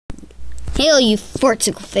Hail you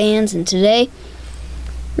Forticle fans, and today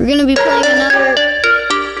we're gonna be playing another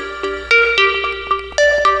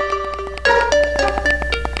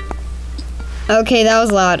Okay, that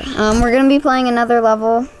was loud. We're gonna be playing another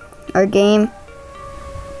level or game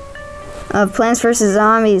of Plants vs.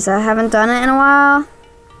 Zombies. I haven't done it in a while.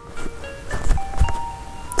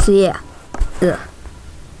 So yeah. Ugh.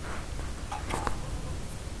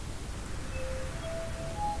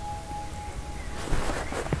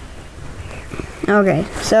 Okay,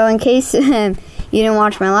 so in case you didn't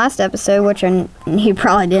watch my last episode, which you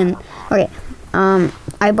probably didn't. Okay,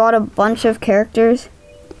 I bought a bunch of characters,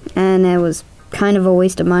 and it was kind of a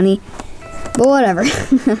waste of money, but whatever.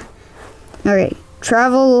 Okay,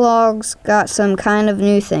 Travelogues got some kind of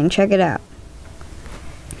new thing. Check it out.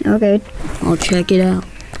 Okay, I'll check it out.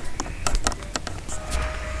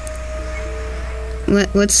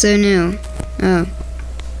 What's so new? Oh,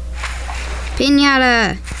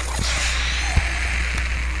 Pinata.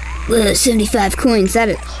 Whoa, 75 coins.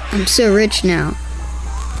 I'm so rich now.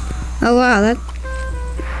 Oh wow,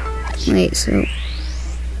 wait, so...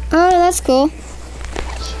 Oh, that's cool.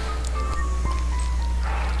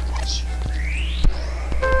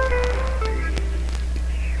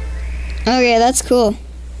 Okay, that's cool.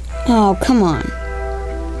 Oh, come on.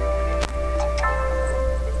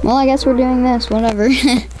 Well, I guess we're doing this, whatever.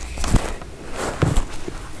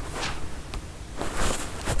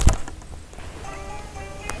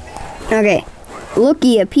 Okay,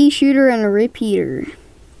 looky, a pea shooter and a repeater.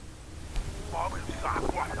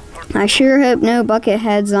 I sure hope no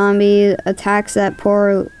buckethead zombie attacks that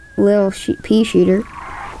poor little pea shooter.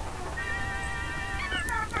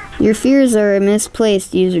 Your fears are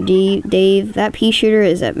misplaced, user Dave. That pea shooter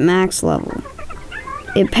is at max level.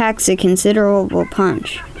 It packs a considerable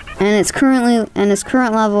punch, and its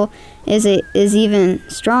current level is even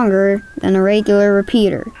stronger than a regular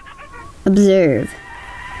repeater. Observe.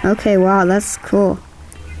 Okay, wow, that's cool.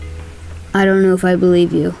 I don't know if I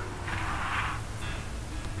believe you.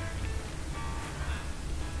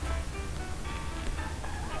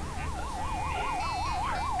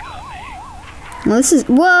 Well, this is...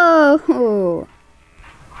 Whoa!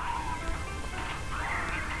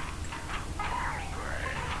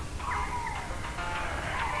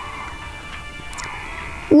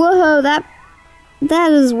 Whoa, that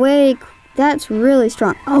is way... That's really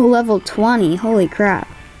strong. Oh, level 20. Holy crap.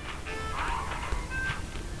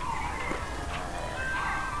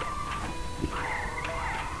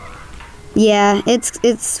 Yeah,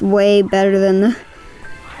 it's way better than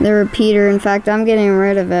the repeater. In fact, I'm getting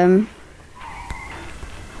rid of him.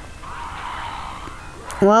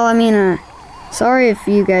 Well, I mean, sorry if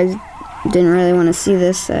you guys didn't really want to see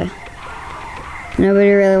this.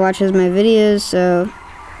 Nobody really watches my videos, so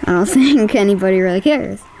I don't think anybody really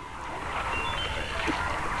cares.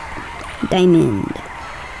 Diamond.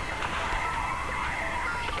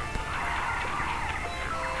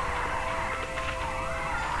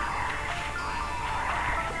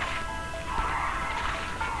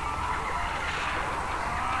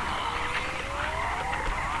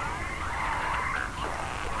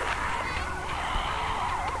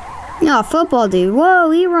 Oh, football dude. Whoa,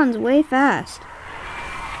 he runs way fast.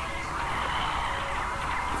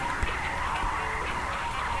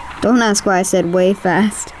 Don't ask why I said way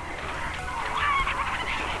fast.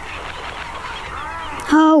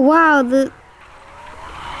 Oh, wow, the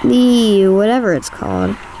whatever it's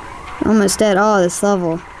called. Almost dead. Oh, this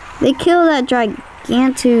level. They kill that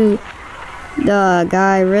gigantu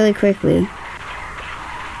guy really quickly.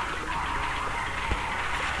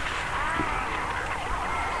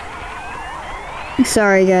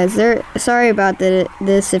 Sorry guys, sorry about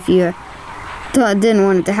this if you didn't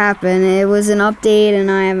want it to happen. It was an update and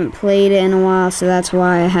I haven't played it in a while, so that's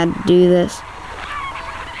why I had to do this.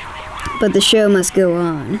 But the show must go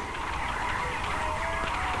on.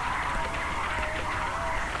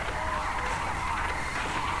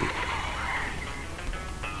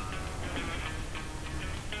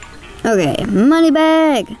 Okay, money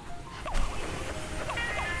bag!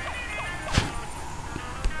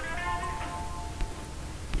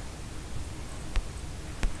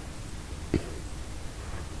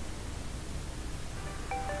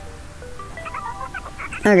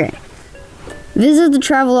 Okay. Visit the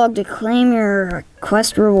Travelogue to claim your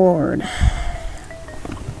quest reward.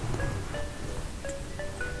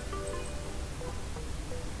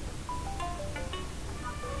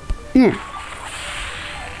 Yeah.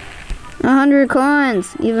 100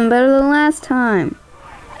 coins! Even better than last time.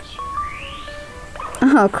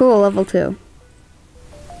 Oh, cool, level 2.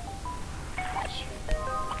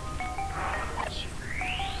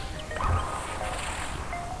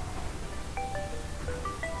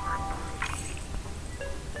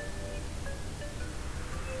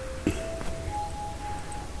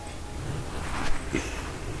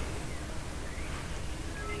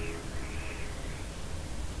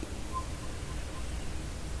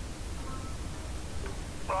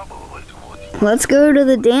 Let's go to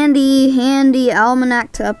the dandy handy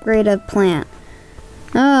almanac to upgrade a plant.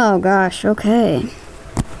 Oh gosh, okay.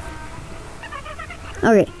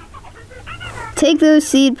 Okay. Take those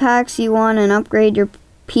seed packs you want and upgrade your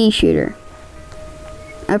pea shooter.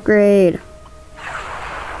 Upgrade.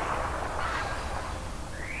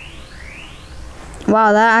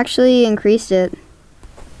 Wow, that actually increased it.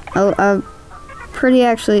 Oh, pretty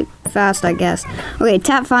actually fast, I guess. Okay,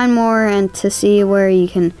 tap find more and to see where you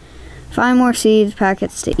can find more seed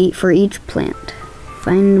packets to eat for each plant.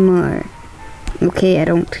 Find more. Okay, I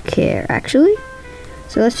don't care, actually.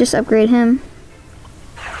 So let's just upgrade him.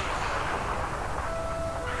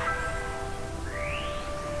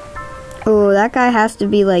 Oh, that guy has to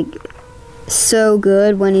be like so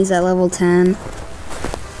good when he's at level 10.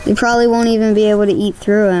 You probably won't even be able to eat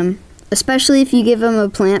through him. Especially if you give him a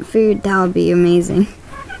plant food, that would be amazing.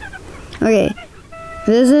 Okay,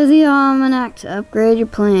 visit the almanac to upgrade your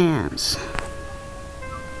plants.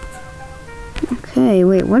 Okay,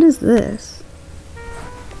 wait, what is this?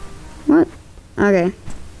 What? Okay.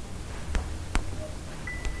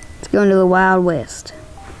 Let's go into the Wild West.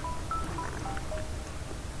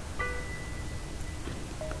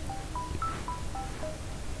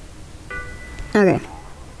 Okay.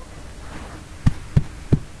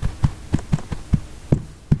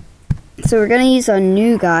 So we're gonna use a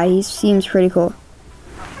new guy. He seems pretty cool.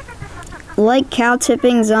 Like cow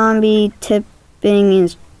tipping, zombie tipping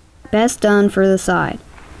is best done for the side.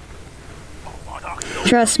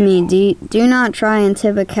 Trust me, do not try and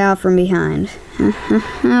tip a cow from behind.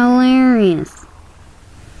 Hilarious.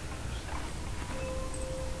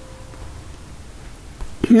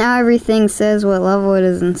 Now everything says what level it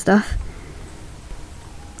is and stuff.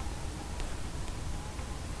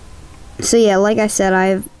 So yeah, like I said,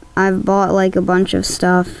 I've bought like a bunch of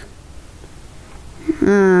stuff.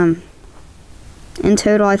 In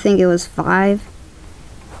total, I think it was 5.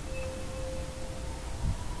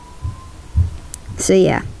 So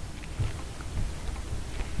yeah.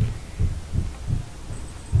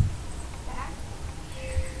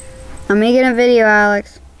 I'm making a video,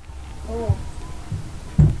 Alex. Oh.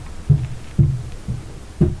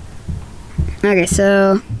 Okay,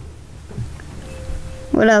 so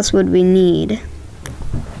what else would we need?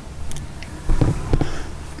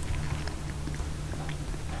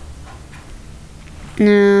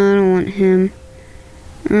 No, I don't want him.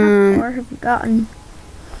 How far have you gotten?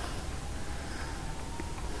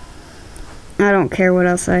 I don't care what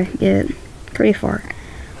else I get. Pretty far.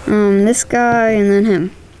 This guy and then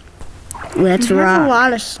him. Let's You have rock. a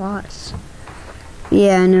lot of slots.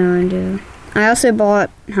 Yeah, I know I do. I also bought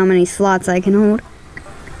how many slots I can hold.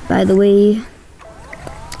 By the way.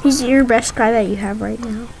 He's your best guy that you have right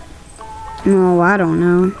now. Oh, I don't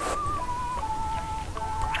know.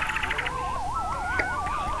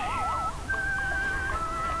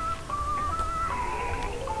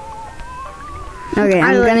 Okay,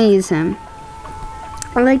 I'm gonna use him.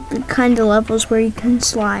 I like the kind of levels where you can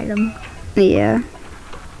slide them. Yeah.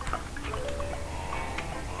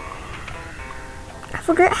 I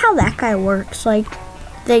forget how that guy works. Like,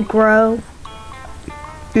 they grow.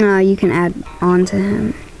 No, you can add on to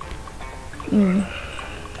him.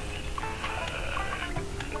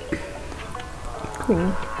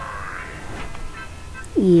 Cool.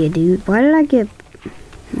 Yeah, dude. Why did I get...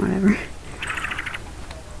 Whatever.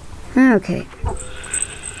 Okay.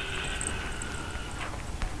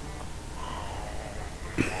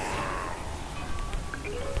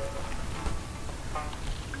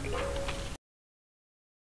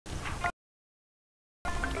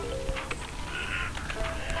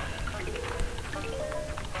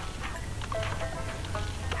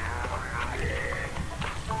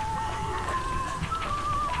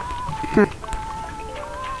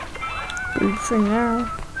 Good for now.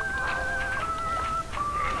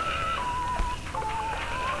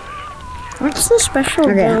 What's the special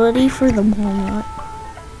ability for the walnut?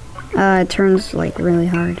 It turns like really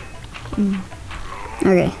hard.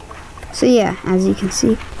 Okay. So yeah, as you can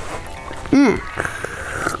see.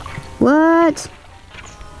 What?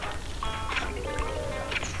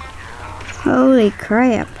 Holy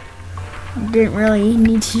crap. Didn't really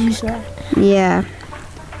need to use that. Yeah.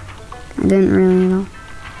 I didn't really know.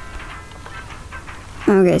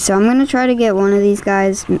 Okay, so I'm gonna try to get one of these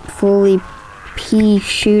guys fully pea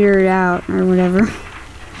shootered out or whatever.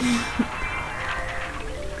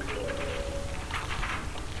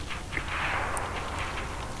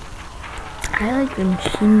 I like the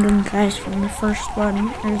machine gun guys from the first one,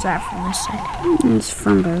 or is that from the second? It's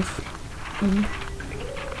from both.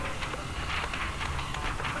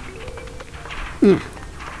 Yeah.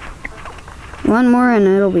 One more and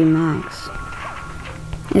it'll be max.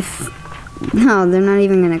 If... No, they're not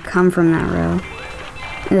even gonna come from that row.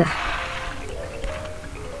 Ugh.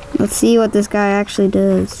 Let's see what this guy actually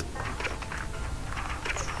does.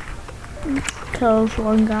 Kills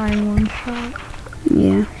one guy in one shot.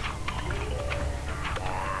 Yeah.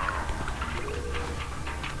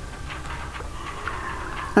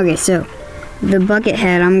 Okay, so the bucket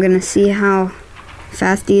head, I'm gonna see how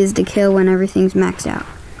fast he is to kill when everything's maxed out.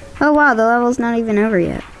 Oh wow, the level's not even over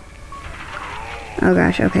yet. Oh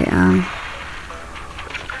gosh, okay,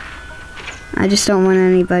 I just don't want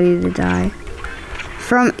anybody to die.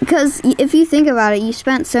 Because if you think about it, you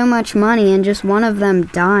spent so much money and just one of them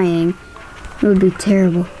dying, it would be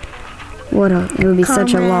terrible. It would be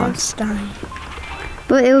such a loss. Dying.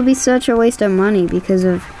 But it would be such a waste of money because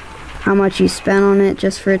of how much you spent on it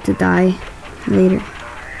just for it to die later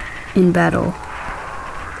in battle.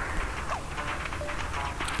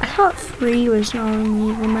 I thought 3 was not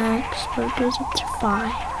only the max, but it goes up to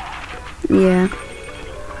 5. Yeah.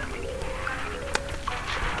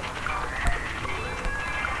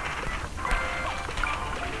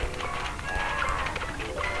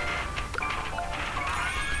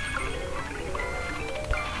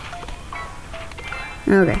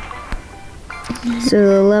 Okay. So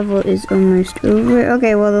the level is almost over.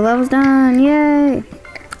 Okay, well the level's done. Yay!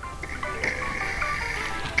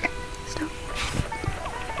 Stop.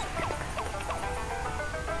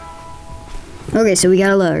 Okay, so we got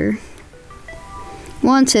a letter.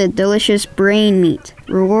 Wanted, delicious brain meat.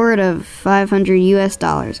 Reward of $500 US.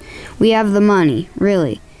 We have the money,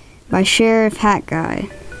 really. By Sheriff Hat Guy.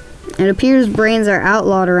 It appears brains are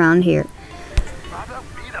outlawed around here.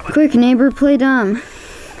 Quick, neighbor, play dumb.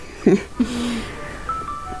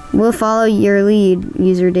 We'll follow your lead,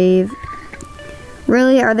 user Dave.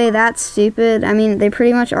 Really? Are they that stupid? I mean, they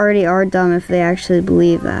pretty much already are dumb if they actually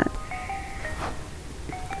believe that.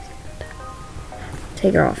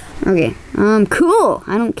 Take it off. Okay. Cool.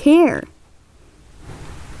 I don't care.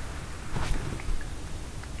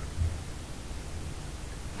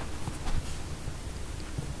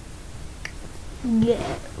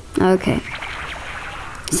 Yeah. Okay.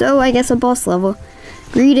 So, I guess a boss level.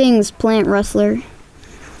 Greetings, plant rustler.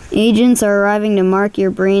 Agents are arriving to mark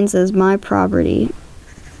your brains as my property.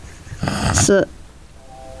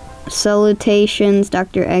 Salutations,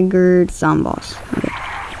 Dr. Edgar Zambos. Okay.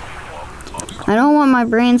 I don't want my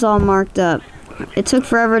brains all marked up. It took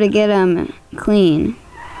forever to get them clean.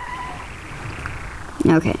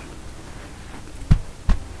 Okay.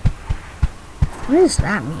 What does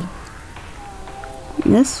that mean?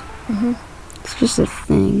 This? It's just a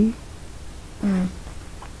thing.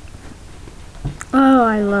 Oh,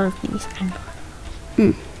 I love these kind of.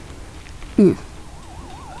 You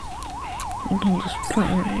can just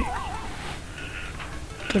plant it.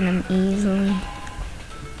 Get them easily.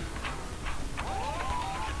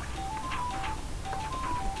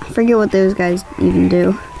 I forget what those guys even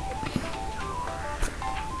do.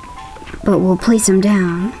 But we'll place them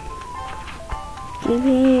down. Do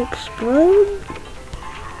they explode?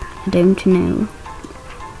 I don't know.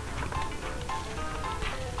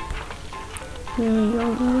 Really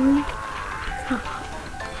don't know.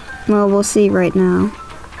 Well, we'll see right now.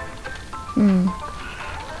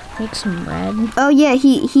 Make some bread. Oh yeah,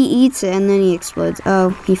 he eats it and then he explodes.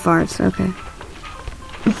 Oh, he farts. Okay.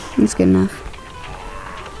 That's good enough.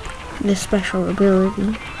 The special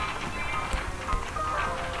ability.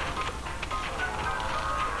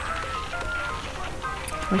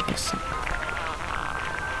 Like a sound.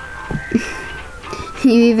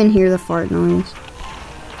 You even hear the fart noise.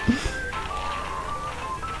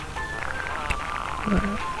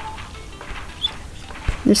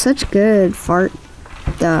 They're such good fart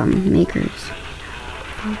makers.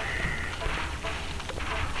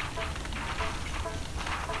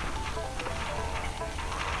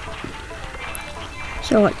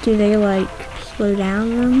 So what, do they like slow down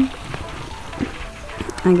them?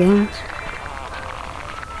 I guess.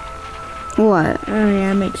 What? Oh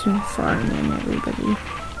yeah, makes them fart and then everybody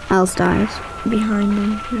Else dies. behind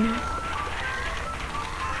them. Yeah.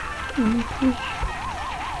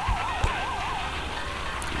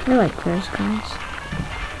 I like those guys.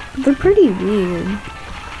 They're pretty weird.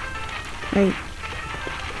 Like,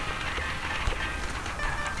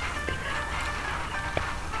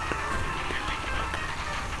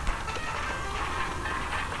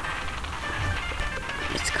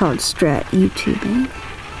 It's called strat YouTubing.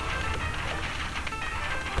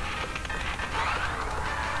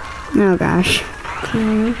 Oh gosh.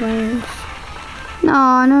 piano players. No.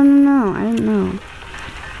 I didn't know.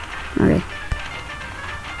 Okay.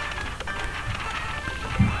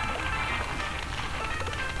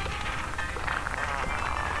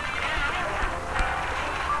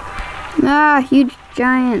 Ah, huge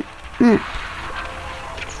giant. Have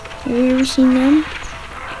you ever seen them?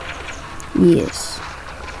 Yes.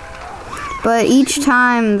 But each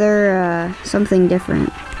time they're something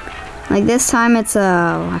different. Like this time it's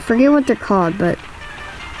I forget what they're called, but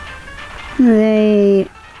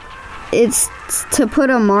it's to put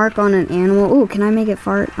a mark on an animal. Ooh, can I make it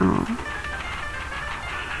fart? Oh.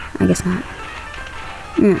 I guess not.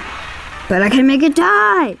 But I can make it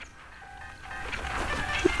die!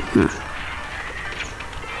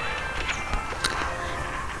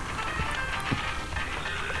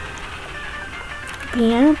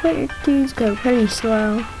 Piano player dudes go pretty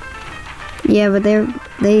slow. Yeah, but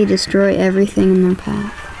they destroy everything in their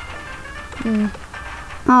path. Oh,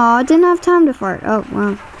 I didn't have time to fart. Oh,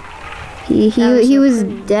 wow. He was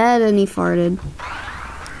dead and he farted.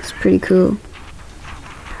 It's pretty cool.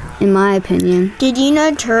 In my opinion. Did you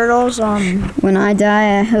know turtles, when I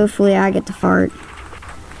die, hopefully I get to fart.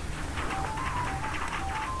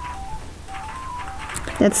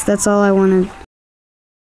 That's all I wanted.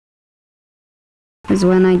 Is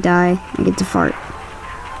when I die, I get to fart.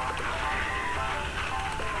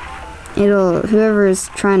 Whoever is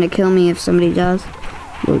trying to kill me, if somebody does,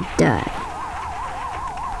 will die.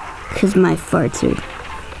 Because my farts are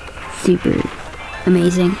super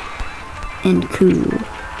amazing and cool.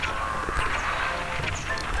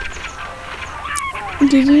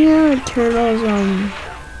 Did you know turtles,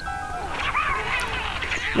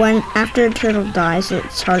 when after a turtle dies,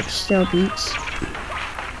 its heart still beats?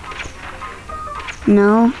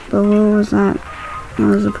 No, but what was that? What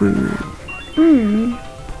was the point of that?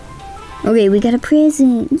 Okay, we got a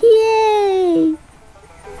present. Yay!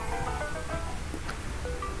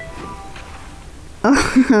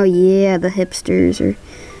 Oh yeah, the hipsters, or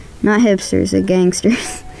not hipsters, the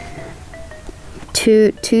gangsters.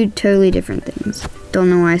 Two totally different things. Don't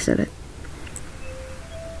know why I said it.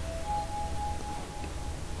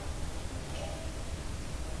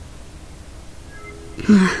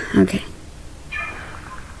 Okay.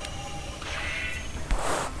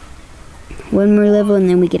 One more level and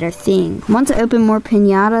then we get our thing. Want to open more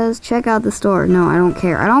piñatas? Check out the store. No, I don't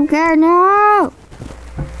care. I don't care. No!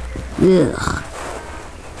 Ugh.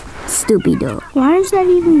 Stupido. Why is that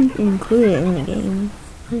even included in the game?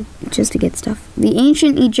 Just to get stuff. The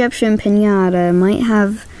ancient Egyptian piñata might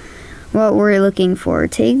have what we're looking for.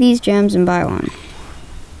 Take these gems and buy one.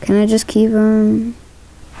 Can I just keep them?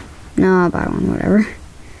 No, I'll buy one, whatever.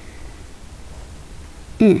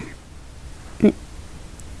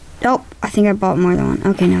 Oh, I think I bought more than one.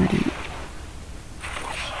 Okay, no I didn't.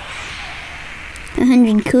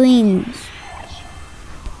 100 coins.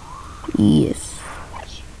 Yes.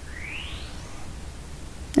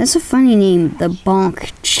 That's a funny name, the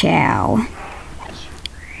Bonk Chow.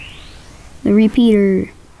 The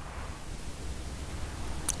repeater.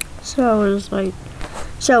 So it was like,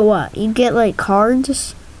 so what? You get like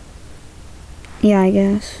cards? Yeah, I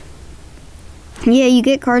guess. Yeah, you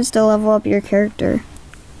get cards to level up your character.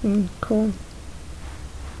 Cool.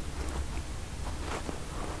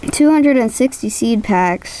 260 seed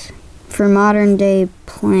packs for modern day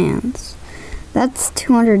plants. That's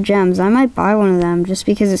 200 gems. I might buy one of them just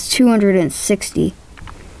because it's 260.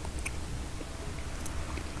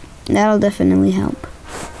 That'll definitely help.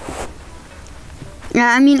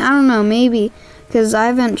 Yeah, I mean, I don't know, maybe, because I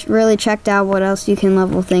haven't really checked out what else you can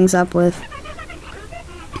level things up with.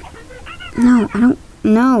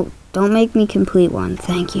 No, don't make me complete one,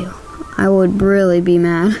 thank you. I would really be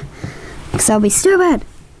mad, because I'll be stupid.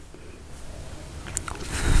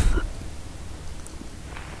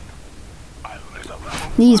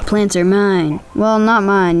 These plants are mine. Well, not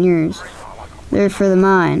mine, yours. They're for the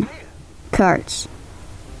mine. Carts.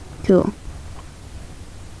 Cool.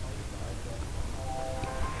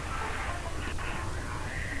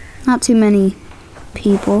 Not too many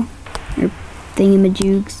people or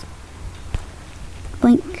thingamajoogs.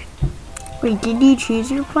 Blink. Wait, did you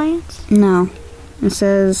choose your plants? No. It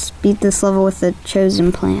says beat this level with the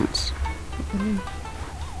chosen plants.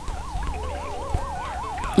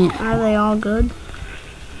 Yeah. Are they all good?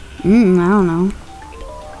 I don't know.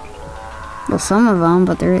 Well, some of them,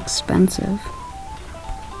 but they're expensive.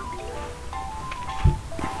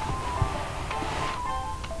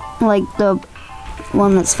 Like the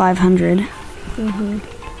one that's $500.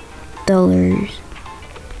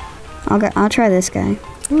 I'll try this guy.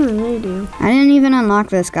 What do they do? I didn't even unlock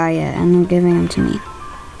this guy yet, and they're giving him to me.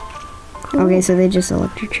 Cool. Okay, so they just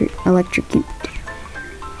electrocute.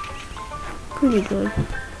 Pretty good.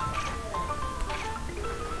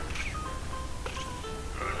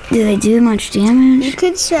 Do they do much damage? You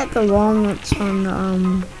could set the walnuts on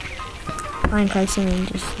the Minecraft and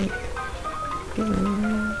just like.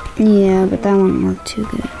 Yeah, but that wouldn't work too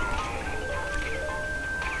good.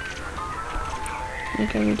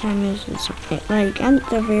 Like every time it's like at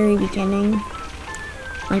the very beginning,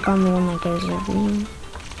 like on the one that goes over you.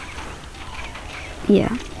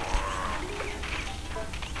 Yeah.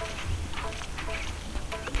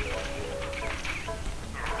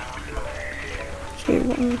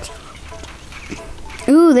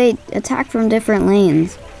 Ooh, they attack from different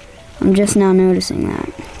lanes. I'm just now noticing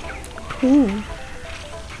that. Cool.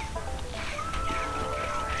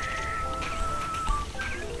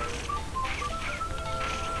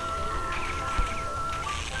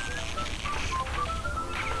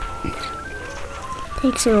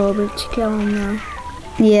 Takes a little bit to kill them though.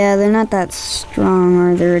 Yeah, they're not that strong,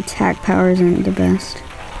 or their attack power isn't the best.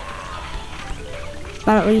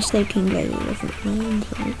 But at least they can go to different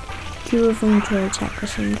lanes. Like 2 of them to attack the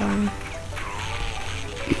same time.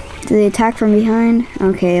 Do they attack from behind?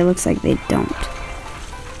 Okay, it looks like they don't.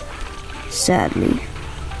 Sadly.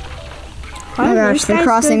 Why Oh do gosh, these they're guys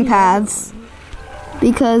crossing go paths.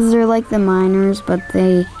 Because they're like the miners, but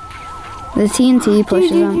the TNT pushes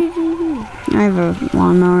them. I have a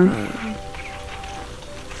lawnmower.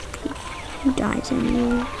 He dies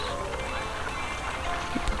anyways.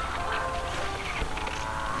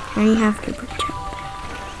 And you have to protect them.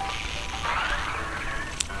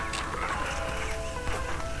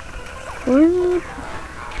 Where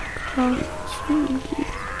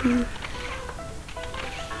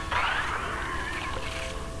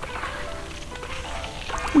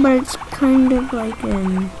but it's kind of like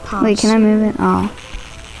impossible. Wait, can I move it? Oh.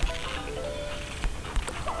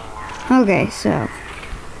 Okay, so.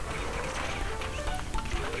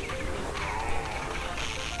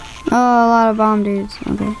 Oh, a lot of bomb dudes.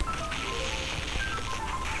 Okay.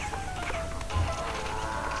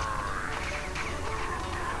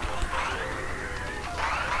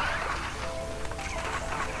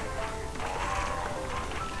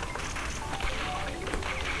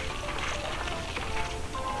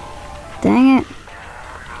 Dang it.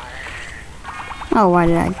 Oh, why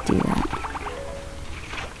did I do that?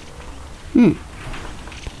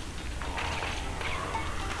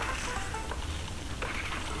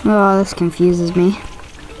 Oh, this confuses me.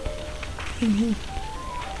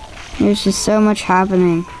 There's just so much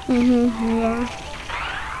happening. Yeah.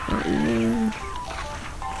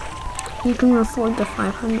 You can afford the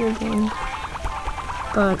 500 one.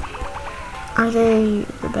 But are they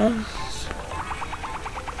the best?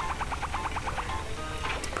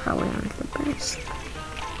 Probably aren't the best.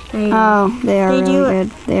 Oh, they are really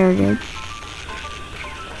good. They are good.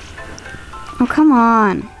 Oh, come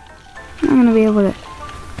on. I'm not gonna be able to.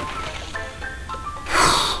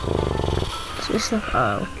 It's just like,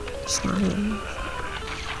 oh, it's not even.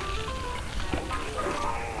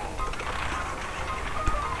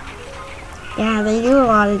 Yeah, they do a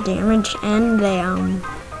lot of damage, and they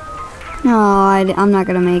No, I'm not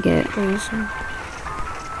gonna make it. poison.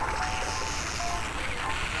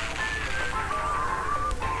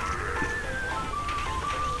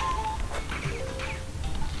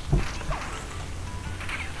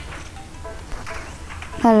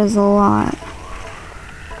 That is a lot.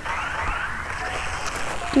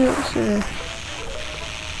 Dude, sure.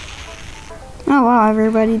 Oh wow,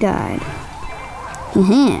 everybody died.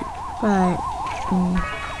 But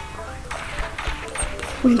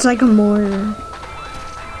it's like a mortar.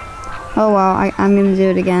 Oh wow, I'm gonna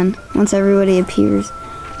do it again. Once everybody appears,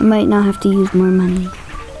 I might not have to use more money.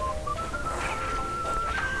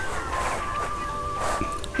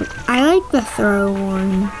 I like the throw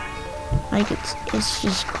one. Like it's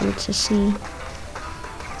just cool to see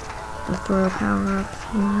the throw power up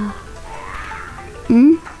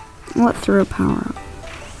thing. What throw power up?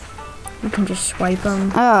 You can just swipe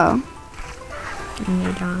them Oh, and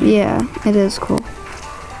they die. yeah, it is cool.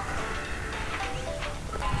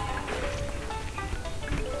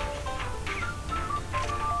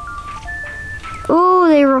 Oh,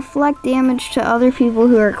 they reflect damage to other people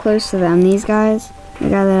who are close to them. These guys, the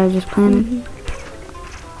guy that I just planted.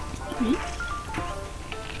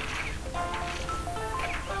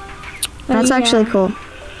 That's actually cool.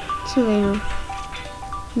 So they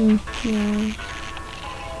yeah.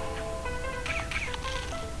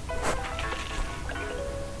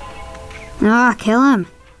 Ah, kill him.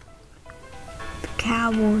 The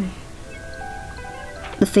cowboy.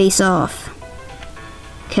 The face-off.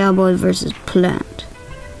 Cowboy versus Plant.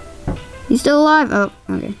 He's still alive. Oh,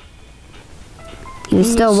 okay. He was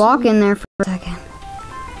still walking there for a second.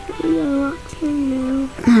 We unlocked him now.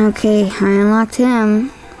 Okay, I unlocked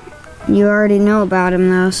him. You already know about him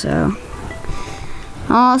though, so.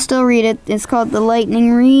 I'll still read it. It's called the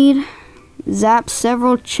Lightning Reed. Zaps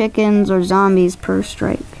several chickens or zombies per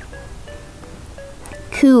strike.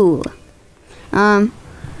 cool.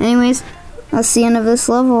 Anyways, that's the end of this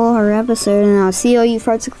level or episode, and I'll see all you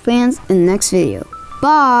Fartsicle fans in the next video.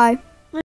 Bye!